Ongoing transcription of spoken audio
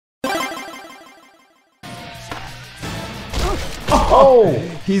Oh,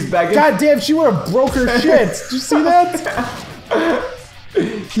 he's begging. God damn, she would have broke her shit. Did you see that?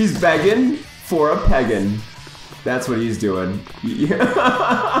 He's begging for a peggin'. That's what he's doing.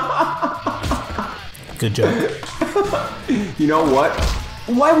 Good job. You know what?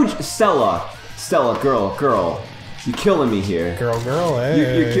 Why would you, Stella, girl, you're killing me here. Girl,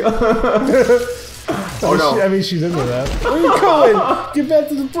 hey. Oh no! I mean, she's into that. Where are you going? Get back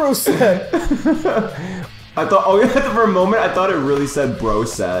to the bro set. I thought, for a moment, I thought it really said bro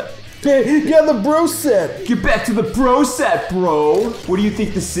set. Hey, get the bro set. Get back to the bro set, bro. What do you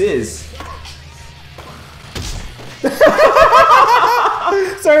think this is?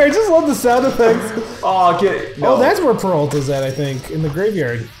 Sorry, I just love the sound effects. Oh, no. Oh, that's where Peralta's at, I think, in the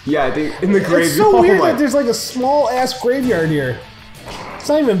graveyard. Yeah, I think in the graveyard. It's so weird that there's like a small ass graveyard here. It's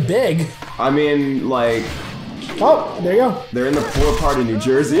not even big. I mean, like. Oh, there you go. They're in the poor part of New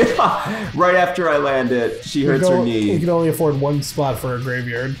Jersey. Right after I landed, she hurts her knee. You can only afford one spot for a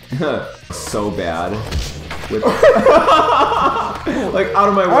graveyard. So bad. With like out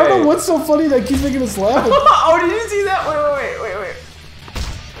of my way. I don't know what's so funny that keeps making us laugh. Oh, did you see that?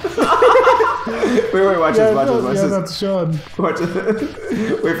 Wait, watch this. Yeah, that's Sean. Watch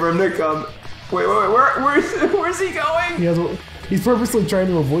this. Wait for him to come. Wait, where's he going? He's purposely trying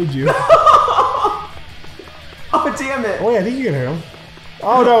to avoid you. Oh, damn it. Oh, yeah, I think you can hit him.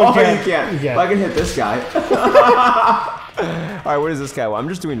 Oh, no, you can't. If I can hit this guy. Alright, what is this guy? Well, I'm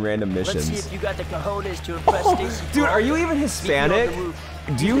just doing random missions. Let's see if you got the cojones to impress Stacy. Dude, are you even Hispanic?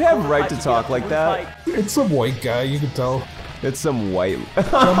 Do you have right to talk like that? It's some white guy, you can tell. It's some white.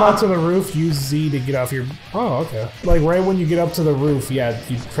 Jump onto the roof, use Z to get off your... Oh, okay. Like right when you get up to the roof, yeah,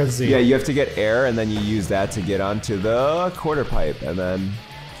 you press Z. Yeah, you have to get air, and then you use that to get onto the quarter pipe, and then...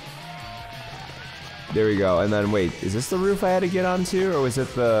 There we go, and then wait, is this the roof I had to get onto, or was it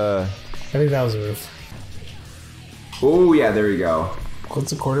the... I think that was the roof. Oh, yeah, there we go.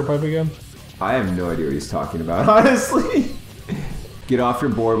 What's the quarter pipe again? I have no idea what he's talking about, honestly. Get off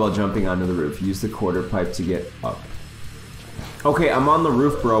your board while jumping onto the roof. Use the quarter pipe to get up. Okay, I'm on the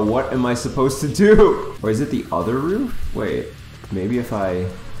roof, bro. What am I supposed to do? Or is it the other roof? Wait, maybe if I...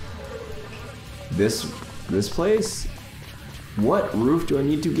 This place? What roof do I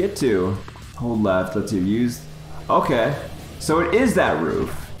need to get to? Hold left, let's use... Okay, so it is that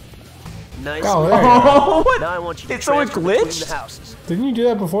roof. Nice. Oh, there you go. Now I want you to So it transfer between glitched? the houses. Didn't you do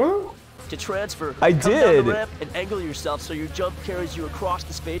that before though? To transfer, I come did. down the ramp and angle yourself so your jump carries you across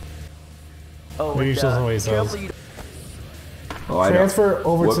the space. Oh, Maybe and, you're supposed to wait, careful you Oh, I transfer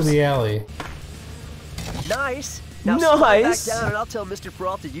over to the alley. Nice. Now Nice. slide back down and I'll tell Mr.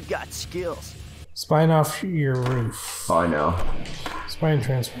 Peralta you've got skills. Spine off your roof. Oh, I know. Spine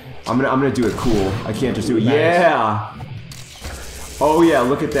transfer. I'm gonna do it cool. I can't just do it. Nice. Yeah. Oh yeah,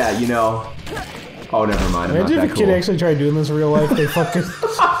 look at that. You know. Oh, never mind. I'm not Imagine that if a kid cool. actually tried doing this in real life. They fucking.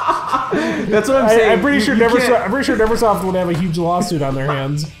 That's what I'm saying. I'm pretty sure You can't- Neversoft would have a huge lawsuit on their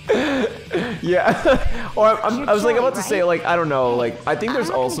hands. Yeah. Or I was like about to say, like, I don't know, like, I think there's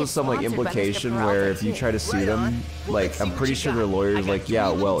also some like implication where if you try to sue them, like, I'm pretty sure their lawyer's like, yeah,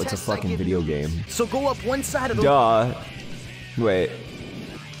 well, it's a fucking video game. So go up one side of the Duh. Wait.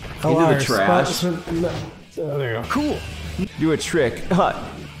 Into the trash. Oh, there you go. Cool. Do a trick.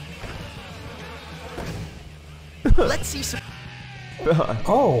 Let's see some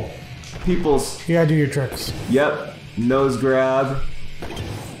Oh, People's. you gotta do your tricks. Yep. Nose grab.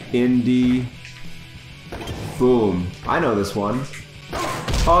 Indie. Boom. I know this one.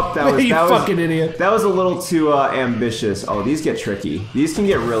 Oh, that was You that fucking was, idiot. That was a little too ambitious. Oh, these get tricky. These can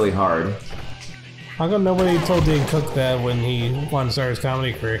get really hard. How come nobody told Dane Cook that when he wanted to start his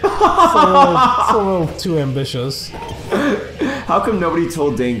comedy career? It's a little too ambitious. How come nobody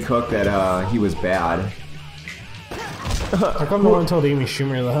told Dane Cook that he was bad? How come no one told Amy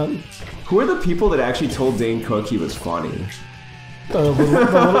Schumer that? Who are the people that actually told Dane Cook he was funny? The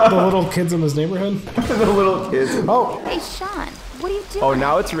little kids in this neighborhood? The little kids. Oh, Hey, Sean, what are you doing? Oh,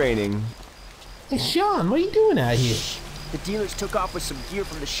 now it's raining. hey Sean, what are you doing out here? The dealers took off with some gear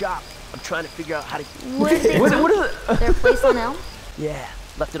from the shop. I'm trying to figure out how to... Where did they What go? is it? Their place on Elm? Yeah,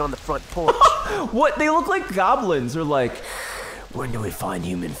 left it on the front porch. What? They look like goblins. Or like, when do we find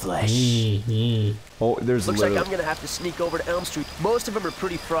human flesh? Oh, there's Looks literally... like I'm gonna have to sneak over to Elm Street. Most of them are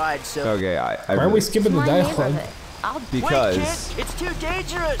pretty fried, so... Okay, I Why are we skipping the My dialogue? neighborhood. because... Wait, kid, it's too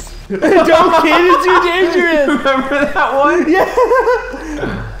dangerous! Don't kid, it's too dangerous! Remember that one? Yeah!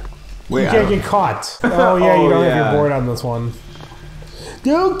 Wait, You I can't don't- get caught. Oh yeah, Oh, you don't have yeah. your board on this one.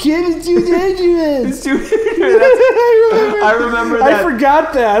 Don't kid, it's too dangerous! It's too dangerous. I remember that. I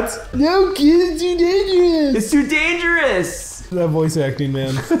forgot that. No kid, it's too dangerous! It's too dangerous. That voice acting,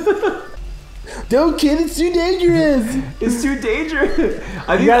 man. Don't, kid, it's too dangerous. It's too dangerous.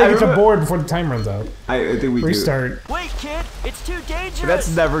 You gotta get to board before the time runs out. I think we Restart. Wait, kid, it's too dangerous.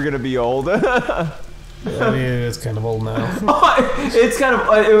 That's never gonna be old. I mean, it's kind of old now. It's kind of.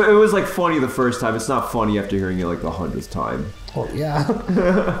 It was like funny the first time. It's not funny after hearing it like the 100th time. Oh yeah.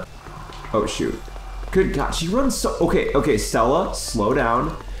 Oh shoot. Good God, she runs so. Okay, Stella, slow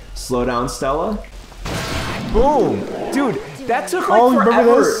down, Stella. Boom, dude, that took like forever.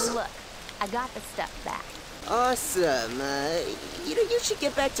 Remember this? Look, I got the stuff back. Awesome. You should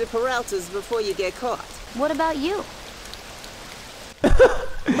get back to Peralta's before you get caught. What about you?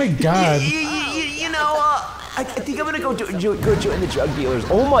 Oh my God. You know, I think I'm gonna go join the drug dealers.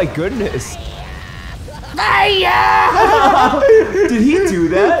 Oh my goodness. Fire! Did he do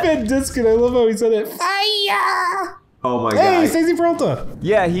that? Van Diskin, I love how he said it. Fire! Oh my God. Hey, Stacy Peralta.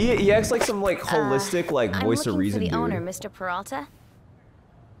 Yeah, he acts like some like holistic like voice of I'm looking reason for the dude. owner, Mr. Peralta.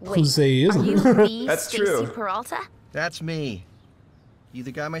 Wait, Who say he are isn't? you the That's Stacy true. Peralta? That's me. You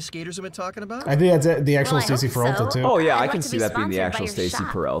the guy my skaters have been talking about? I think that's the actual Well, I Stacy hope Peralta so. too. Oh yeah, I'd I like can to see be that being the sponsored by actual your Stacy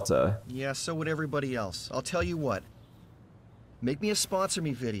shop. Peralta. Yeah, so would everybody else. I'll tell you what. Make me a sponsor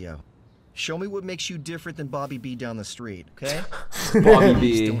me video. Show me what makes you different than Bobby B down the street, okay? Bobby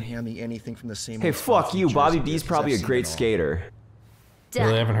Please don't B. hand me anything from the same Hey, old spot fuck from you. Jersey Bobby here, B's 'cause probably I've a seen great it all. skater. Really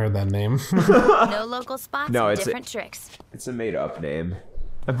Done. haven't heard that name. No local spots, No, it's different tricks. It's a made-up name.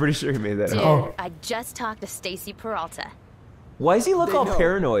 I'm pretty sure he made that Dude, up. Oh. I just talked to Stacy Peralta. Why does he look They all know.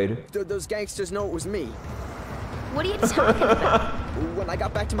 paranoid? Those gangsters know it was me. What are you talking about? When I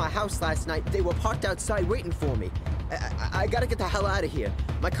got back to my house last night, they were parked outside waiting for me. I gotta get the hell out of here.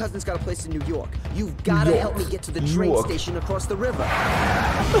 My cousin's got a place in New York. You've gotta help me get to the train York. station across the river.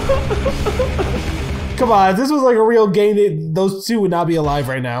 Come on, if this was like a real game, those two would not be alive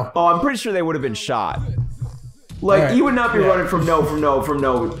right now. Oh, I'm pretty sure they would have been shot. Like Alright, he would not be yeah. running from no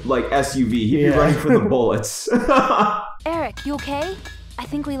like SUV. He'd be Yeah. running for the bullets. Eric, you okay? I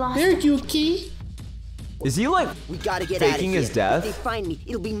think we lost Eric, him. you okay? Is he like? We gotta get out of Faking here. his death? If they find me,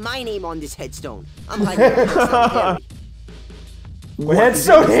 it'll be my name on this headstone. I'm hiding in this Harry.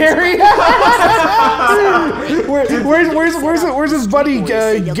 Headstone Harry. Where's his buddy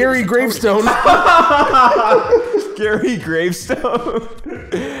Gary Gravestone? Gary Gravestone.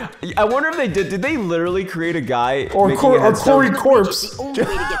 I wonder if they did. Did they literally create a guy Or making a Corey headstone? Corpse? It's the only way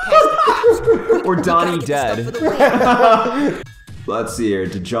to get past the cops. Or We Donnie gotta get the Dead. stuff for the win. Let's see here.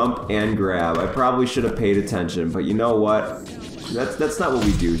 To jump and grab. I probably should have paid attention, but you know what? That's not what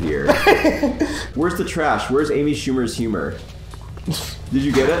we do here. Where's the trash? Where's Amy Schumer's humor? Did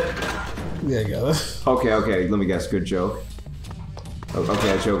you get it? Yeah, I got it. Okay. Let me guess. Good joke. Oh, okay,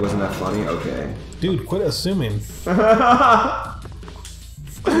 that joke wasn't that funny. Okay. Dude, quit assuming.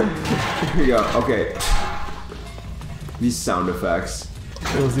 Here we go. Okay. These sound effects.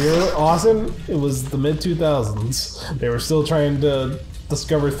 It was it was the mid 2000s. They were still trying to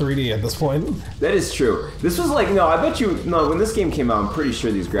discover 3D at this point. That is true. This was like, no, I bet you, no, when this game came out, I'm pretty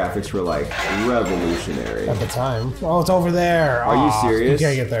sure these graphics were like revolutionary. At the time. Oh, it's over there. Are you Aw, serious? You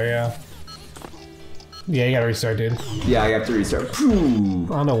can't get there, yeah. Yeah, you gotta restart, dude. Yeah, I have to restart. Phew.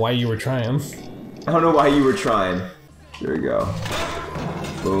 I don't know why you were trying. I don't know why you were trying. Here we go.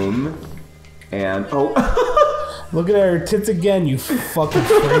 Boom. And, oh. Look at her tits again, you fucking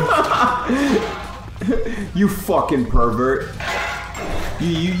freak. You fucking pervert.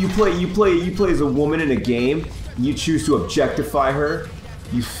 You play as a woman in a game, and you choose to objectify her.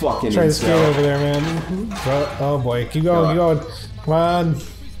 You fucking Try to skate incel. over there, man. Oh boy, keep going, keep going. Come on.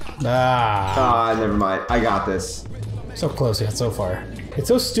 Ah, Ah, never mind. I got this. so close yet so far. It's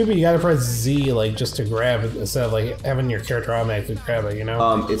so stupid. You gotta press Z like just to grab it instead of like having your character automatically grab it. You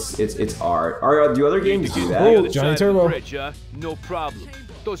know? It's R. Do other games do that? Oh, Other Johnny side of the Turbo. bridge, huh? No problem.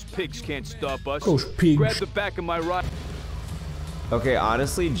 Those pigs can't stop us. Those pigs. Grab the back of my ride. Okay,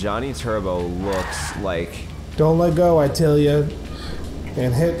 honestly, Johnny Turbo looks like. Don't let go, I tell you.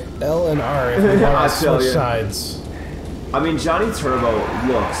 And hit L and R if you I want to tell switch ya. sides. I mean, Johnny Turbo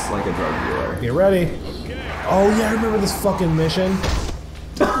looks like a drug dealer. Get ready. Oh yeah, I remember this fucking mission.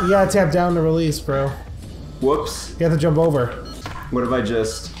 You gotta tap down to release, bro. Whoops. You have to jump over. What if I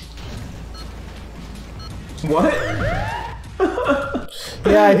just. What?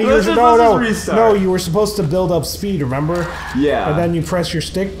 Yeah, I think Let's you just- were, let's no, just restart. no, you were supposed to build up speed, remember? Yeah. And then you press your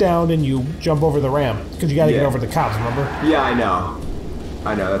stick down and you jump over the ramp because you gotta get Yeah. over the cops, remember? Yeah, I know.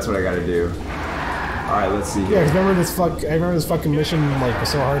 That's what I gotta do. Alright, let's see Yeah, here. 'cause I remember this fucking mission like was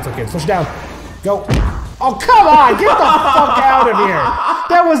so hard for kids. Push down. Go. Oh come on! Get the fuck out of here!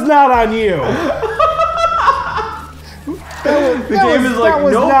 That was not on you. The game is like, that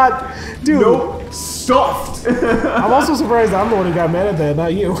was nope. not, dude. Nope. Stuffed. I'm also surprised I'm the one who got mad at that,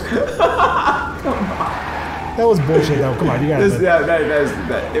 not you. That was bullshit, though. Come on, you got it.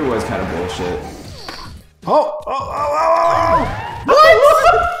 That it was kind of bullshit. Oh! What?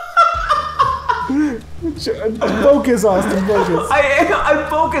 Focus, Austin. Focus. I'm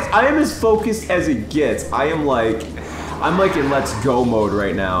focused. I am as focused as it gets. I'm like in let's go mode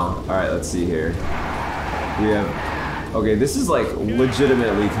right now. All right, let's see here. We have. Okay, this is like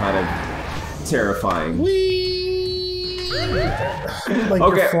legitimately kind of terrifying. Like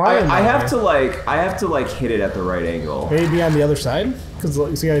okay, flying I have to like hit it at the right angle. Maybe on the other side, because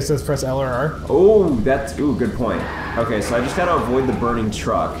you see how it says press L or R. Oh, good point. Okay, so I just gotta avoid the burning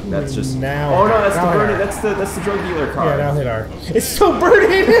truck. That's just now. Oh no, that's the burning. That's the drug dealer car. Yeah, now hit R. It's still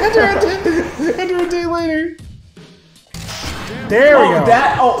burning under a day later. There we go.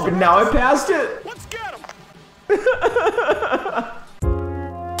 Now I passed it. Let's get him.